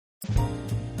It's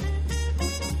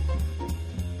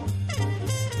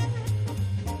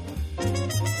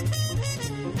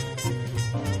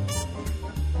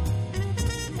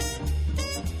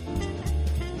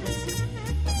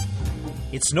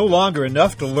no longer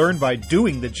enough to learn by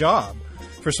doing the job.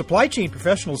 For supply chain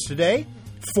professionals today,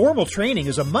 formal training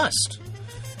is a must.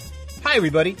 Hi,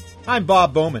 everybody. I'm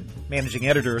Bob Bowman, Managing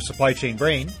Editor of Supply Chain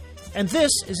Brain, and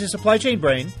this is the Supply Chain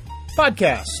Brain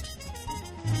podcast.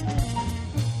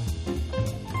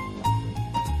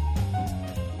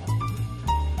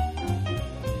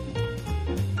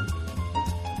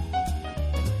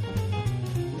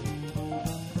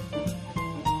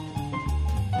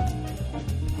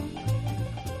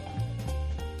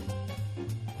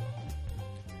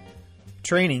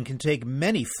 Training can take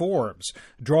many forms,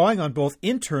 drawing on both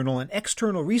internal and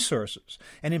external resources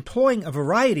and employing a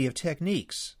variety of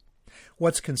techniques.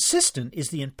 What's consistent is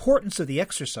the importance of the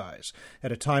exercise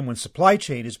at a time when supply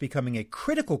chain is becoming a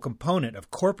critical component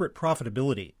of corporate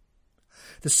profitability.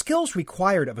 The skills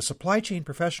required of a supply chain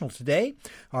professional today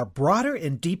are broader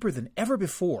and deeper than ever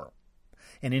before.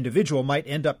 An individual might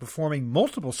end up performing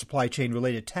multiple supply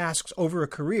chain-related tasks over a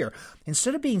career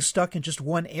instead of being stuck in just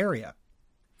one area.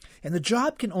 And the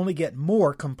job can only get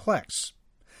more complex.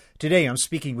 Today I'm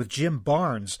speaking with Jim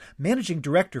Barnes, Managing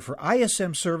Director for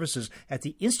ISM Services at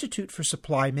the Institute for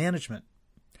Supply Management.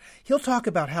 He'll talk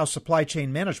about how supply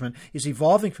chain management is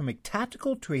evolving from a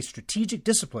tactical to a strategic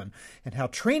discipline and how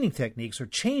training techniques are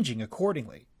changing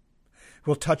accordingly.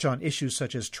 We'll touch on issues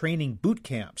such as training boot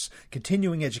camps,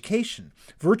 continuing education,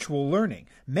 virtual learning,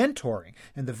 mentoring,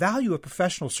 and the value of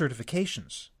professional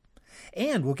certifications.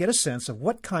 And we'll get a sense of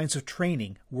what kinds of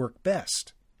training work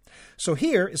best. So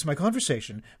here is my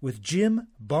conversation with Jim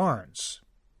Barnes.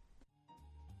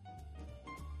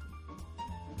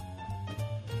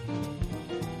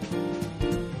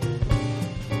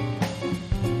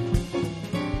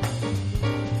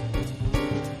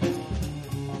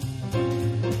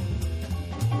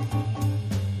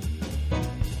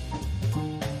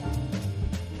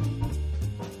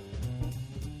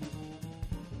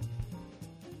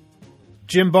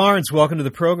 Jim Barnes, welcome to the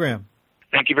program.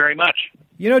 Thank you very much.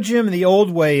 You know, Jim, in the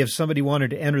old way, if somebody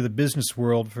wanted to enter the business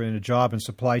world for a job in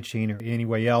supply chain or any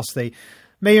way else, they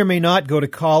may or may not go to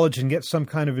college and get some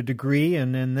kind of a degree,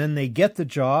 and then they get the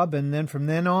job, and then from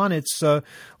then on, it's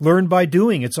learn by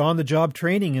doing. It's on-the-job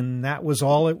training, and that was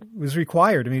all it was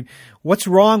required. I mean, what's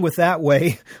wrong with that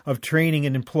way of training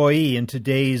an employee in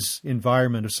today's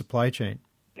environment of supply chain?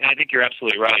 I think you're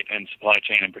absolutely right, and supply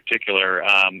chain in particular.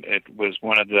 It was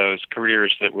one of those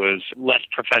careers that was less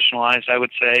professionalized, I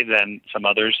would say, than some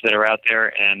others that are out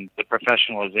there, and the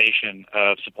professionalization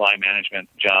of supply management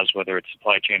jobs, whether it's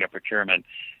supply chain or procurement,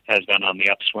 has been on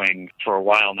the upswing for a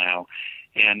while now.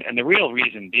 And the real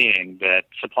reason being that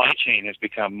supply chain has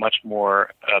become much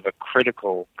more of a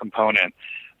critical component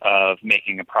of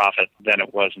making a profit than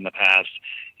it was in the past.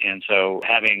 And so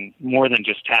having more than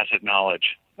just tacit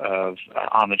knowledge of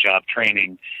on-the-job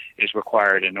training is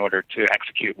required in order to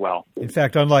execute well. In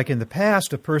fact, unlike in the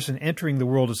past, a person entering the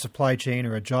world of supply chain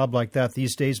or a job like that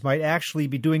these days might actually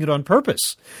be doing it on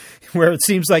purpose, where it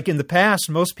seems like in the past,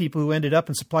 most people who ended up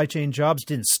in supply chain jobs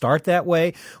didn't start that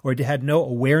way or had no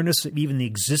awareness of even the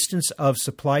existence of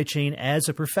supply chain as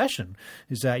a profession.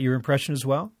 Is that your impression as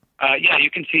well? Yeah, you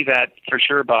can see that for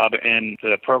sure, Bob, in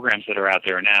the programs that are out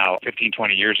there now. 15,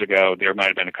 20 years ago, there might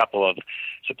have been a couple of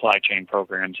supply chain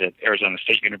programs at Arizona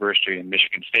State University and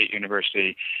Michigan State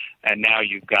University, and now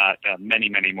you've got many,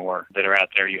 many more that are out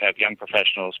there. You have young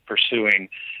professionals pursuing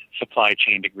supply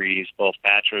chain degrees, both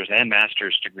bachelor's and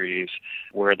master's degrees,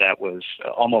 where that was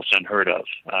almost unheard of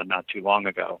not too long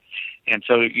ago. And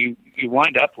so you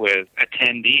wind up with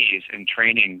attendees in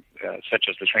training, such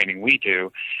as the training we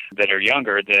do, that are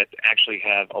younger, that actually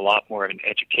have a lot more of an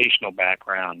educational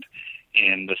background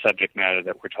in the subject matter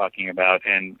that we're talking about,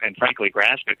 and frankly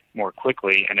grasp it more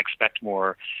quickly and expect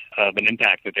more of an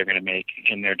impact that they're going to make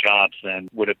in their jobs than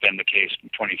would have been the case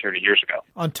 20, 30 years ago.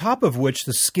 On top of which,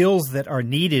 the skills that are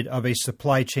needed of a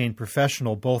supply chain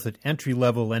professional, both at entry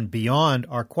level and beyond,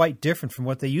 are quite different from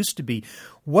what they used to be.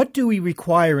 What do we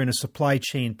require in a supply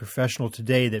chain professional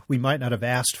today that we might not have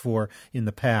asked for in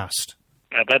the past?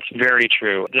 That's very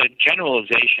true. The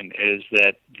generalization is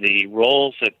that the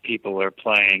roles that people are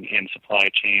playing in supply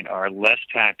chain are less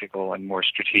tactical and more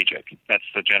strategic. That's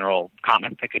the general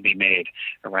comment that could be made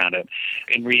around it.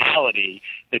 In reality,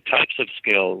 the types of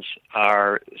skills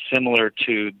are similar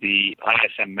to the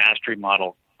ISM mastery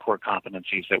model core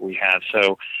competencies that we have.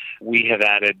 So we have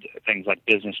added things like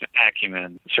business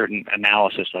acumen, certain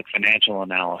analysis like financial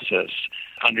analysis,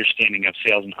 understanding of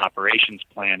sales and operations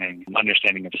planning,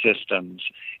 understanding of systems,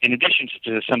 in addition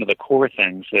to some of the core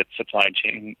things that supply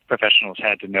chain professionals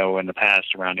had to know in the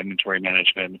past around inventory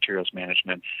management, materials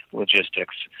management,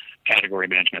 logistics, category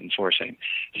management, and sourcing.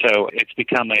 So it's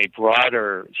become a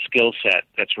broader skill set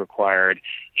that's required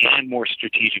and more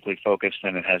strategically focused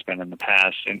than it has been in the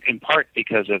past, in part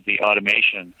because of the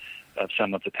automation of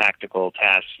some of the tactical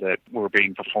tasks that were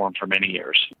being performed for many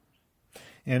years.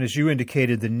 And as you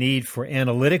indicated, the need for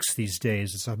analytics these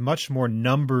days, it's a much more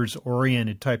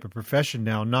numbers-oriented type of profession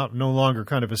now, no longer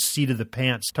kind of a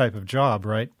seat-of-the-pants type of job,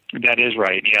 right? That is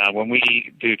right, yeah. When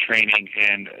we do training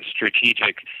in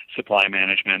strategic supply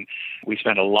management, we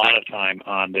spend a lot of time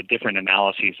on the different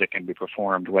analyses that can be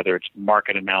performed, whether it's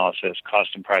market analysis,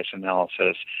 cost and price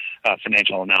analysis,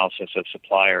 financial analysis of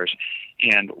suppliers.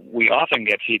 And we often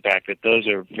get feedback that those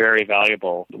are very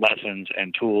valuable lessons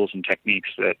and tools and techniques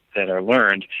that are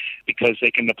learned because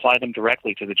they can apply them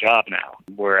directly to the job now.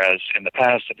 Whereas in the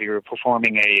past, if you were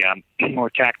performing a more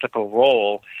tactical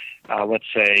role, let's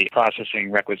say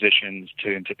processing requisitions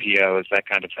into POs, that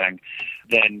kind of thing,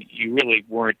 then you really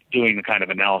weren't doing the kind of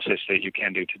analysis that you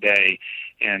can do today.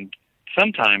 And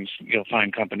sometimes you'll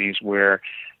find companies where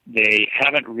they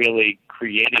haven't really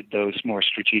created those more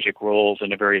strategic roles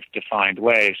in a very defined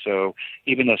way. So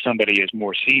even though somebody is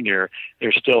more senior,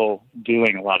 they're still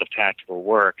doing a lot of tactical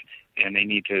work, and they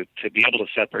need to be able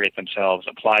to separate themselves,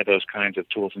 apply those kinds of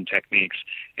tools and techniques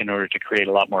in order to create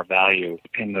a lot more value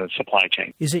in the supply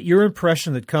chain. Is it your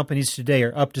impression that companies today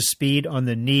are up to speed on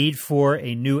the need for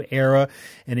a new era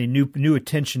and a new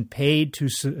attention paid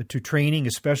to training,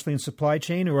 especially in supply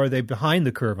chain, or are they behind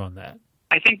the curve on that?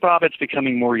 I think, Bob, it's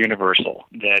becoming more universal,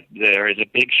 that there is a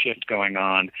big shift going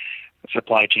on. The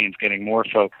supply chain's getting more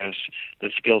focused.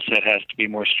 The skill set has to be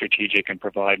more strategic and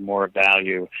provide more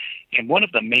value. And one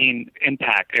of the main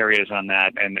impact areas on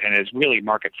that and is really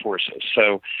market forces.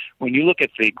 So when you look at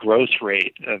the growth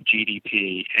rate of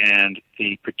GDP and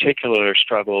the particular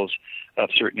struggles of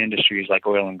certain industries like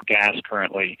oil and gas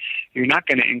currently, you're not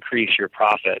going to increase your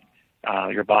profit,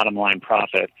 your bottom line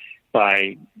profit,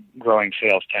 by growing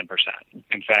sales 10%.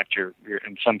 In fact, you're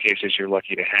in some cases, you're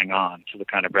lucky to hang on to the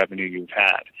kind of revenue you've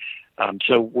had.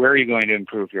 So where are you going to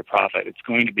improve your profit? It's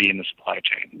going to be in the supply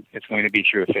chain. It's going to be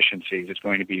through efficiencies. It's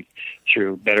going to be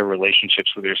through better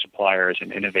relationships with your suppliers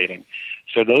and innovating.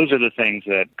 So those are the things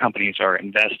that companies are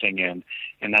investing in,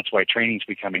 and that's why training is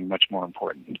becoming much more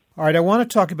important. All right, I want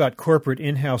to talk about corporate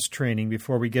in-house training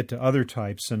before we get to other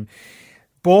types, and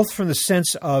both from the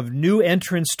sense of new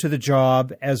entrants to the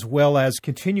job as well as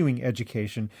continuing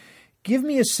education. Give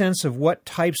me a sense of what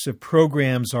types of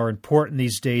programs are important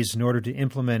these days in order to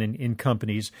implement in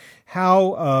companies.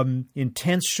 How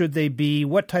intense should they be?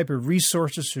 What type of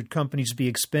resources should companies be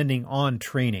expending on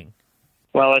training?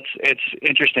 Well, it's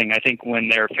interesting. I think when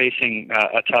they're facing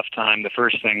a tough time, the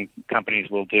first thing companies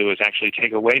will do is actually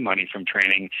take away money from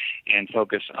training and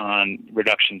focus on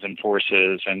reductions in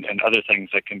forces and other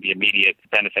things that can be immediate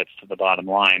benefits to the bottom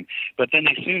line. But then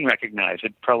they soon recognize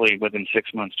it, probably within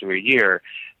 6 months to a year,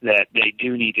 that they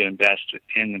do need to invest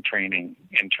in the training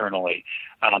internally.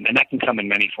 And that can come in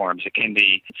many forms. It can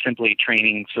be simply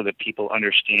training so that people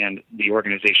understand the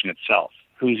organization itself,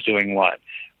 who's doing what,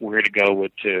 where to go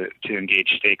with to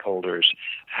engage stakeholders,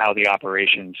 how the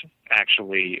operations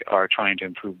actually are trying to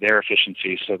improve their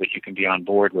efficiency so that you can be on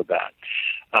board with that.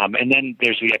 And then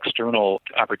there's the external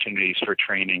opportunities for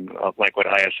training, like what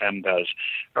ISM does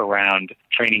around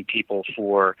training people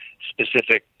for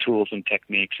specific tools and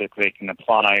techniques that they can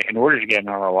apply in order to get an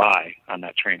ROI on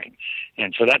that training.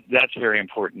 And so that's very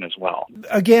important as well.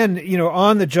 Again,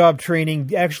 on-the-job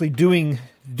training, actually doing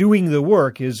the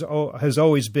work has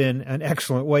always been an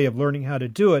excellent way of learning how to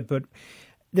do it. But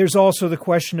there's also the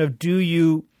question of, do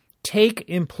you take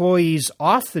employees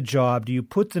off the job? Do you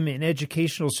put them in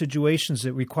educational situations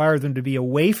that require them to be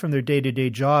away from their day-to-day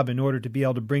job in order to be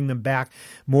able to bring them back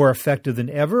more effective than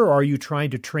ever? Or are you trying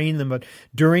to train them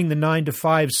during the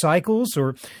 9-to-5 cycles?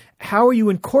 Or how are you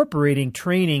incorporating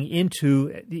training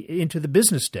into the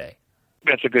business day?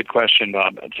 That's a good question,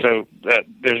 Bob. So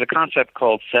there's a concept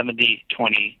called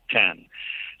 70-20-10.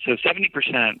 So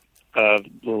 70% of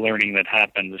the learning that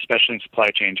happens, especially in supply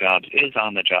chain jobs, is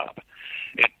on the job.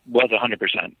 It was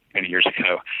 100% many years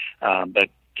ago, but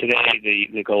today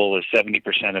the goal is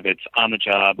 70% of it's on the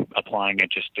job, applying it,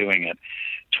 just doing it.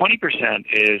 20%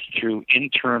 is through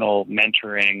internal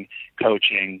mentoring,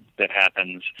 coaching that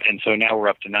happens, and so now we're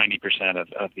up to 90%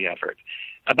 of the effort.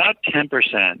 About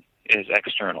 10% is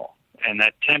external. And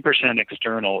that 10%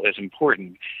 external is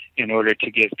important in order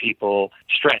to give people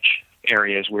stretch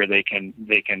areas where they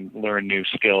can learn new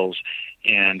skills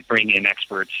and bring in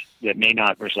experts that may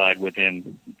not reside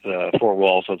within the four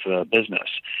walls of the business.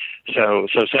 So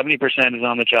 70% is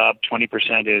on the job,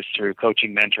 20% is through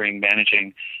coaching, mentoring,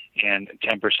 managing, and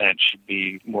 10% should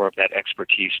be more of that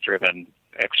expertise-driven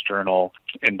external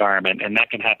environment, and that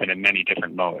can happen in many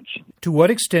different modes. To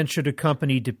what extent should a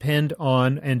company depend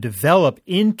on and develop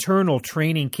internal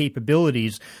training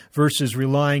capabilities versus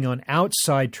relying on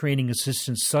outside training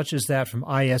assistance such as that from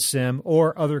ISM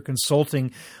or other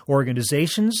consulting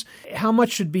organizations? How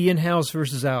much should be in-house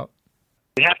versus out?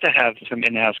 We have to have some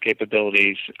in-house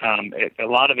capabilities. A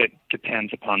lot of it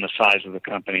depends upon the size of the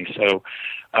company. So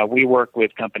we work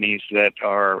with companies that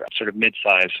are sort of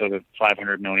mid-sized, so the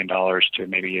 $500 million to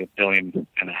maybe $1.5 billion.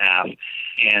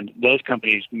 And those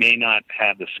companies may not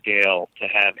have the scale to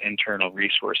have internal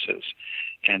resources.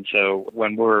 And so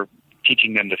when we're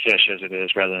teaching them to fish, as it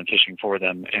is, rather than fishing for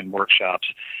them in workshops,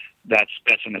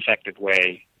 that's an effective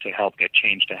way to help get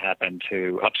change to happen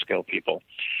to upskill people.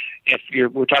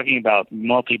 We're talking about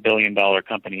multi-billion-dollar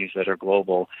companies that are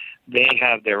global, they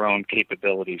have their own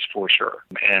capabilities for sure,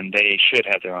 and they should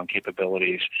have their own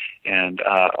capabilities. And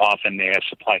often they have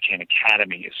supply chain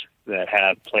academies that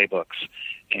have playbooks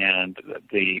and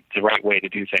the right way to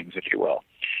do things, if you will.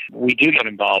 We do get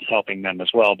involved helping them as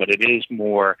well, but it is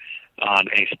more on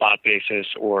a spot basis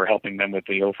or helping them with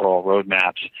the overall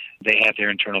roadmaps. They have their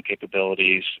internal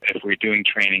capabilities. If we're doing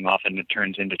training, often it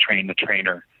turns into train the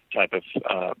trainer type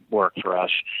of work for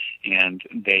us, and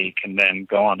they can then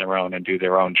go on their own and do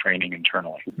their own training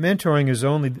internally. Mentoring has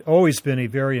always been a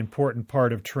very important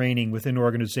part of training within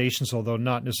organizations, although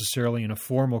not necessarily in a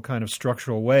formal kind of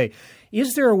structural way.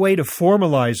 Is there a way to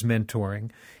formalize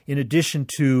mentoring in addition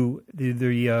to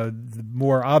the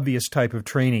more obvious type of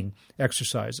training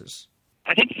exercises?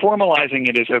 I think formalizing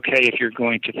it is okay if you're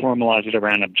going to formalize it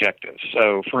around objectives.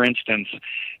 So, for instance,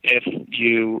 if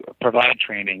you provide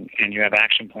training and you have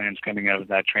action plans coming out of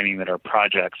that training that are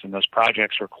projects, and those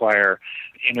projects require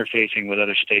interfacing with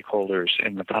other stakeholders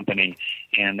in the company,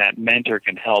 and that mentor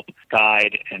can help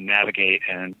guide and navigate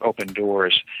and open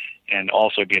doors and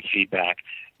also give feedback,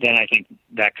 then I think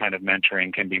that kind of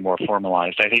mentoring can be more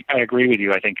formalized. I agree with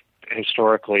you. I think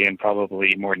historically and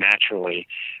probably more naturally,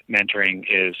 mentoring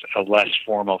is a less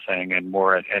formal thing and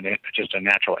more just a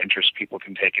natural interest people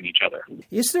can take in each other.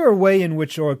 Is there a way in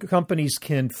which companies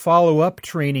can follow up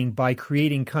training by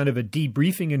creating kind of a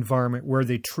debriefing environment where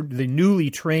the newly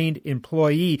trained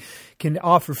employee can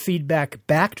offer feedback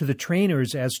back to the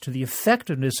trainers as to the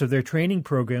effectiveness of their training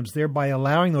programs, thereby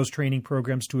allowing those training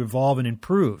programs to evolve and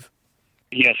improve?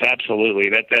 Yes, absolutely.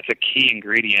 That's a key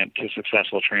ingredient to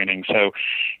successful training. So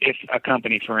if a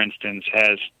company, for instance,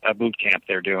 has a boot camp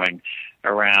they're doing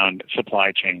around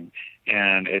supply chain,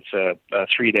 and it's a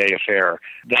 3-day affair,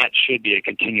 that should be a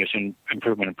continuous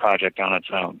improvement project on its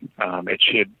own. It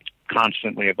should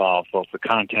constantly evolve, both the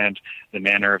content, the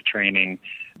manner of training,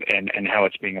 and how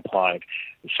it's being applied.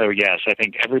 So yes, I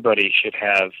think everybody should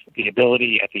have the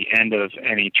ability at the end of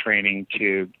any training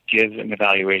to give an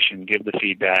evaluation, give the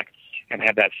feedback, and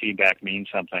have that feedback mean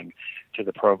something to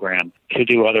the program. To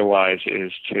do otherwise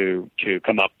is to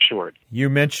come up short. You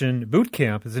mentioned boot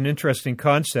camp as an interesting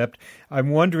concept. I'm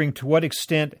wondering to what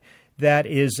extent that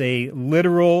is a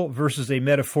literal versus a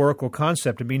metaphorical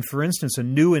concept. I mean, for instance, a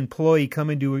new employee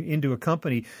coming into a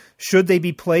company, should they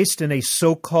be placed in a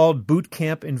so-called boot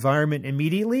camp environment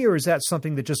immediately, or is that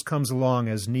something that just comes along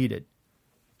as needed?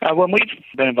 When we've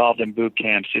been involved in boot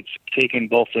camps, it's taken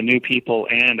both the new people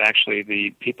and actually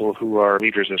the people who are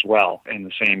leaders as well in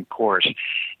the same course.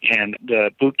 And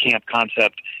the boot camp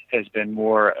concept has been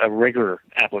more a rigor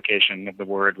application of the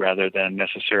word rather than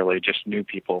necessarily just new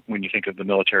people. When you think of the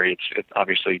military, it's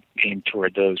obviously aimed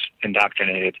toward those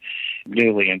indoctrinated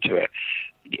newly into it.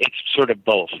 It's sort of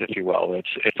both, if you will.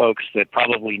 It's folks that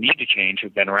probably need to change,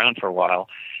 who've been around for a while,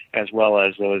 as well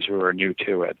as those who are new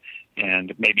to it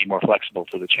and maybe more flexible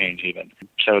to the change even.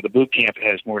 So the boot camp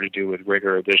has more to do with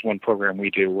rigor. There's one program we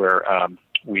do where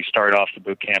we start off the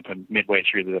boot camp and midway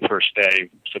through the first day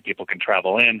so people can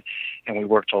travel in, and we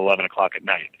work till 11 o'clock at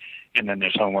night. And then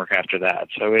there's homework after that.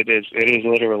 So it is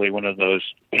literally one of those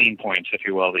pain points, if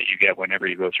you will, that you get whenever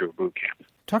you go through a boot camp.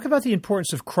 Talk about the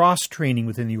importance of cross-training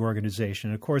within the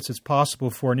organization. Of course, it's possible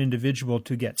for an individual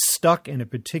to get stuck in a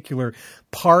particular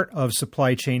part of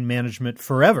supply chain management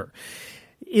forever.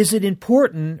 Is it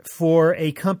important for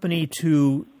a company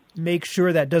to make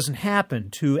sure that doesn't happen,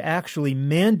 to actually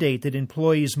mandate that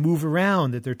employees move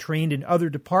around, that they're trained in other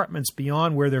departments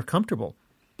beyond where they're comfortable?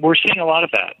 We're seeing a lot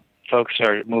of that. folks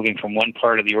are moving from one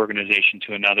part of the organization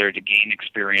to another to gain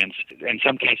experience. In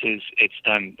some cases, it's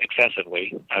done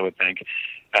excessively, I would think,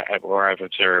 or I've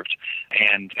observed.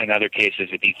 And in other cases,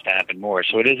 it needs to happen more.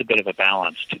 So it is a bit of a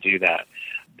balance to do that.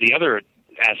 The other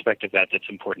aspect of that that's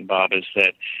important, Bob, is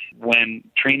that when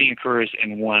training occurs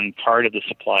in one part of the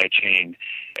supply chain,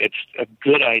 it's a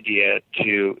good idea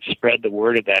to spread the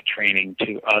word of that training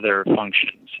to other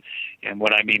functions. And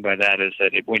what I mean by that is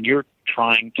that when you're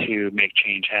trying to make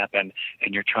change happen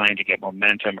and you're trying to get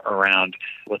momentum around,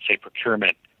 let's say,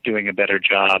 procurement, doing a better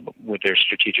job with their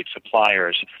strategic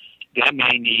suppliers, they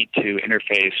may need to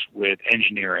interface with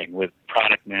engineering, with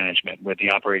product management, with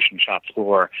the operation shop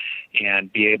floor,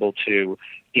 and be able to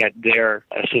get their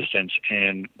assistance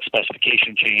in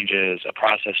specification changes, a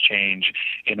process change,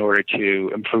 in order to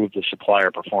improve the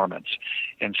supplier performance.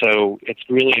 And so it's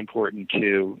really important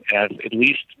to have at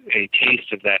least a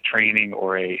taste of that training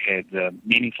or the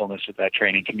meaningfulness of that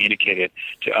training communicated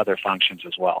to other functions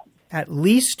as well. At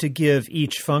least to give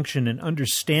each function an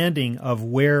understanding of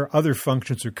where other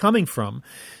functions are coming from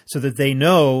so that they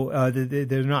know that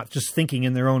they're not just thinking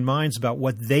in their own minds about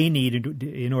what they need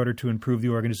in order to improve the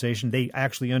organization. They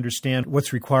actually understand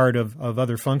what's required of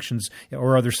other functions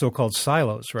or other so-called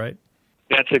silos, right?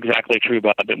 That's exactly true,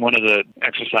 Bob. And one of the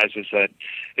exercises that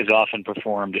is often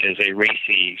performed is a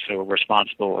RACI, so a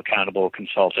responsible, accountable,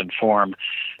 consult, inform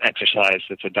exercise.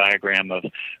 It's a diagram of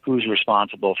who's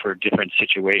responsible for different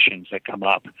situations that come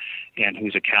up and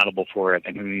who's accountable for it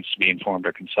and who needs to be informed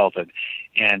or consulted.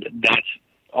 And that's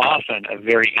often a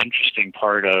very interesting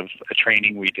part of a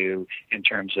training we do in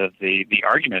terms of the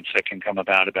arguments that can come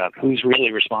about who's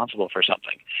really responsible for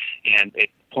something. And it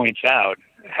points out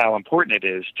how important it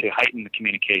is to heighten the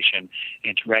communication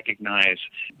and to recognize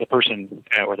the person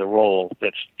or the role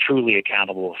that's truly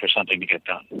accountable for something to get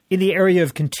done. In the area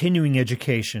of continuing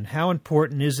education, how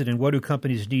important is it and what do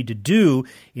companies need to do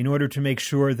in order to make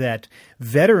sure that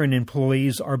veteran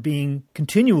employees are being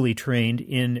continually trained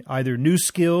in either new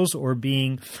skills or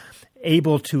being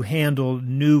able to handle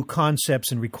new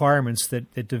concepts and requirements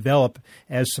that develop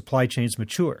as supply chains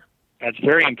mature? That's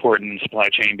very important in supply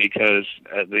chain because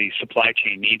the supply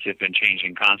chain needs have been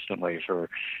changing constantly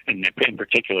in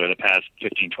particular, the past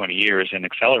 15, 20 years and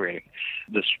accelerating.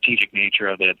 The strategic nature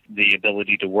of it, the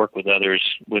ability to work with others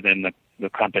within the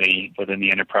company, within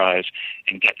the enterprise,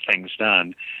 and get things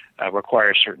done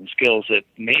requires certain skills that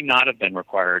may not have been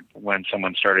required when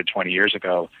someone started 20 years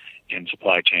ago in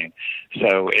supply chain.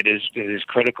 So it is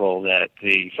critical that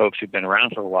the folks who've been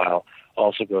around for a while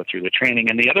also go through the training.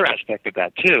 And the other aspect of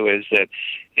that, too, is that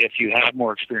if you have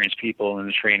more experienced people in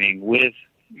the training with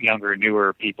younger,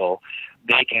 newer people,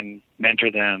 they can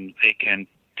mentor them, they can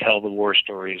tell the war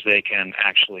stories, they can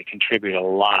actually contribute a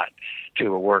lot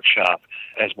to a workshop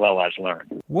as well as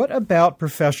learn. What about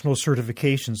professional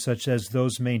certifications such as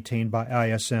those maintained by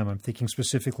ISM? I'm thinking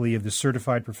specifically of the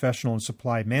Certified Professional in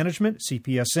Supply Management,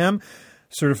 CPSM,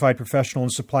 Certified Professional in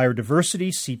Supplier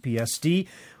Diversity, CPSD.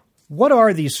 What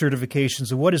are these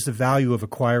certifications and what is the value of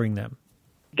acquiring them?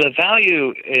 The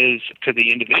value is to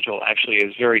the individual actually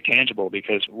is very tangible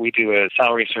because we do a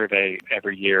salary survey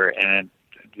every year and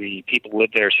the people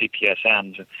with their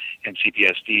CPSMs and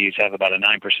CPSDs have about a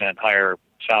 9% higher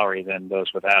salary than those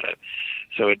without it.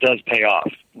 So it does pay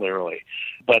off, literally.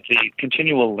 But the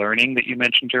continual learning that you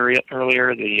mentioned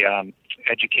earlier, the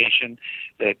education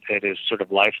that is sort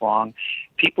of lifelong,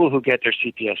 people who get their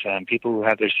CPSM, people who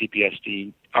have their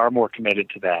CPSD are more committed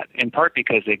to that, in part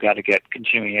because they've got to get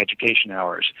continuing education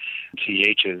hours,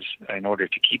 CEHs, in order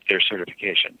to keep their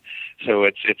certification. So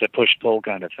it's a push-pull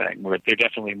kind of thing, where they're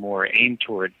definitely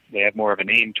they have more of an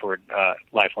aim toward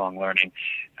lifelong learning,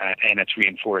 and it's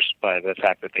reinforced by the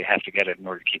fact that they have to get it in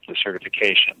order to keep the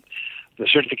certification. The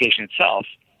certification itself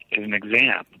is an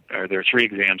exam, or there are 3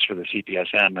 exams for the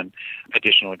CPSM and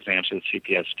additional exams for the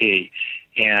CPSD.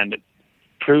 And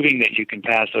proving that you can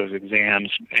pass those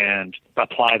exams and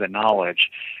apply the knowledge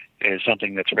is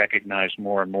something that's recognized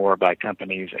more and more by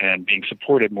companies and being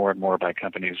supported more and more by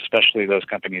companies, especially those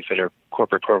companies that are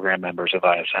corporate program members of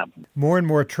ISM. More and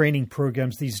more training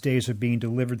programs these days are being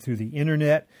delivered through the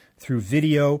internet, through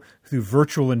video, through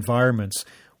virtual environments.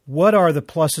 What are the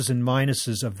pluses and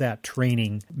minuses of that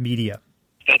training media?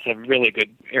 That's a really good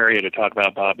area to talk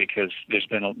about, Bob, because there's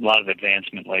been a lot of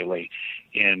advancement lately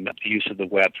in the use of the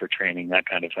web for training, that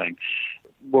kind of thing.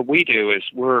 What we do is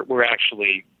we're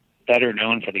actually better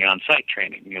known for the on-site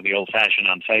training, the old-fashioned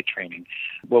on-site training.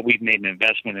 What we've made an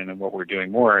investment in and what we're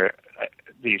doing more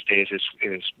these days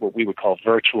is what we would call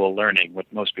virtual learning, what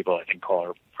most people, I think,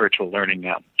 call virtual virtual learning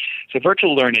now. So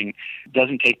virtual learning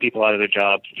doesn't take people out of their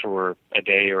job for a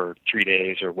day or 3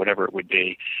 days or whatever it would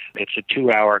be. It's a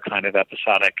 2-hour kind of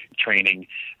episodic training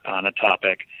on a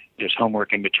topic. There's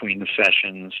homework in between the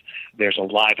sessions. There's a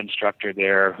live instructor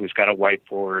there who's got a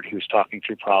whiteboard, who's talking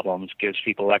through problems, gives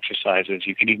people exercises.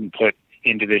 You can even put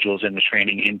individuals in the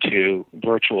training into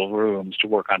virtual rooms to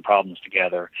work on problems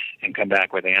together and come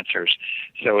back with answers.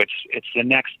 So it's the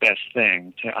next best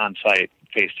thing to on-site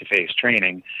face-to-face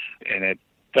training, and it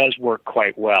does work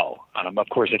quite well. Of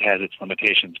course, it has its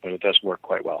limitations, but it does work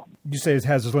quite well. You say it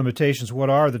has its limitations.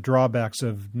 What are the drawbacks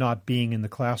of not being in the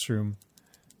classroom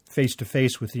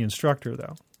face-to-face with the instructor,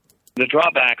 though? The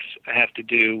drawbacks have to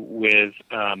do with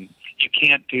you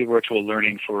can't do virtual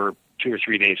learning for 2 or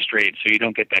 3 days straight, so you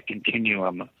don't get that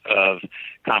continuum of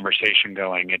conversation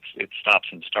going. It stops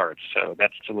and starts, so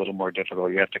that's a little more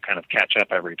difficult. You have to kind of catch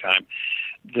up every time.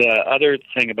 The other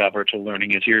thing about virtual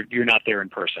learning is you're not there in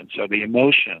person, so the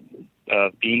emotion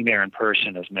of being there in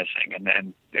person is missing,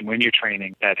 and when you're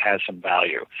training, that has some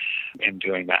value in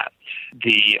doing that.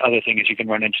 The other thing is you can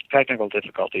run into technical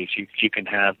difficulties. You can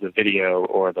have the video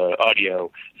or the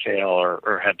audio fail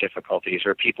or have difficulties,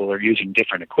 or people are using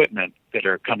different equipment that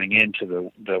are coming into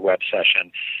the web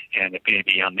session, and it may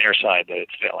be on their side that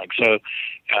it's failing. So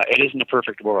it isn't a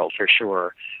perfect world for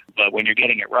sure, but when you're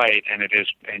getting it right and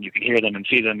you can hear them and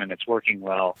see them and it's working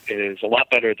well, it is a lot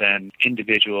better than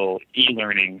individual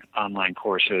e-learning online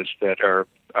courses that are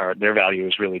their value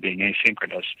is really being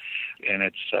asynchronous, and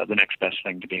it's the next best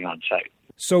thing to being on site.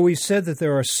 So we said that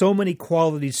there are so many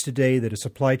qualities today that a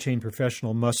supply chain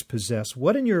professional must possess.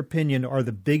 What, in your opinion, are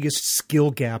the biggest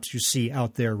skill gaps you see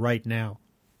out there right now?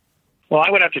 Well,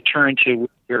 I would have to turn to,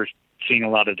 we're seeing a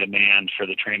lot of demand for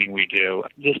the training we do.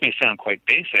 This may sound quite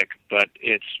basic, but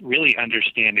it's really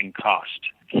understanding cost.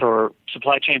 For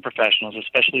supply chain professionals,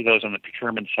 especially those on the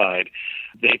procurement side,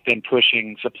 they've been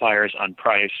pushing suppliers on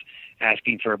price,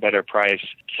 asking for a better price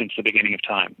since the beginning of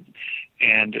time.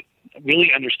 And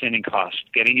really understanding cost,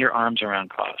 getting your arms around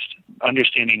cost,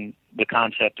 understanding the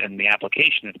concept and the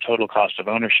application of total cost of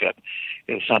ownership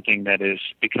is something that is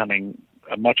becoming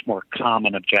a much more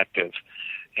common objective,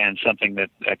 and something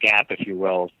that a gap, if you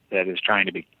will, that is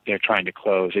they're trying to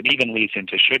close. It even leads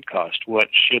into should cost. What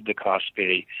should the cost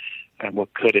be, and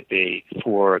what could it be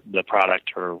for the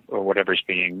product or whatever's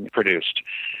being produced?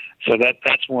 So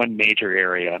that's one major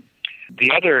area.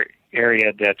 The other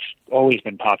area that's always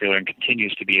been popular and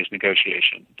continues to be is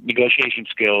negotiation. Negotiation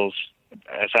skills,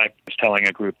 as I was telling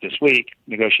a group this week,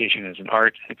 negotiation is an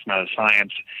art. It's not a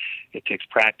science. It takes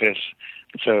practice.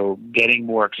 So getting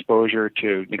more exposure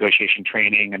to negotiation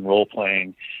training and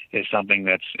role-playing is something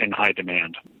that's in high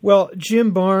demand. Well,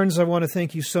 Jim Barnes, I want to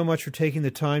thank you so much for taking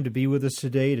the time to be with us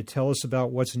today to tell us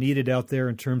about what's needed out there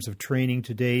in terms of training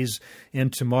today's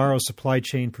and tomorrow's supply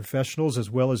chain professionals, as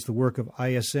well as the work of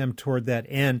ISM toward that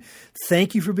end.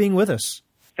 Thank you for being with us.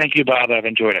 Thank you, Bob. I've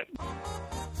enjoyed it.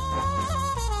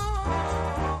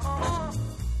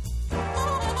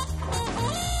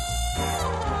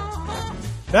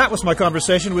 That was my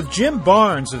conversation with Jim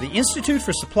Barnes of the Institute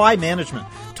for Supply Management,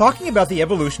 talking about the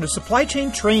evolution of supply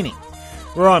chain training.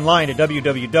 We're online at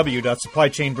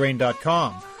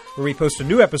www.supplychainbrain.com, where we post a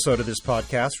new episode of this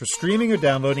podcast for streaming or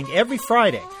downloading every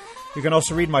Friday. You can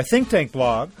also read my think tank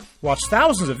blog, watch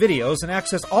thousands of videos, and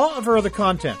access all of our other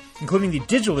content, including the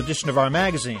digital edition of our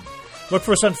magazine. Look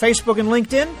for us on Facebook and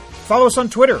LinkedIn. Follow us on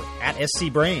Twitter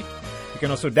 @SCBrain. You can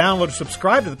also download or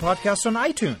subscribe to the podcast on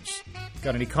iTunes.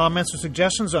 Got any comments or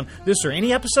suggestions on this or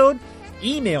any episode?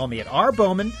 Email me at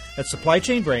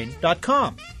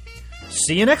rbowman@supplychainbrain.com.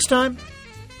 See you next time.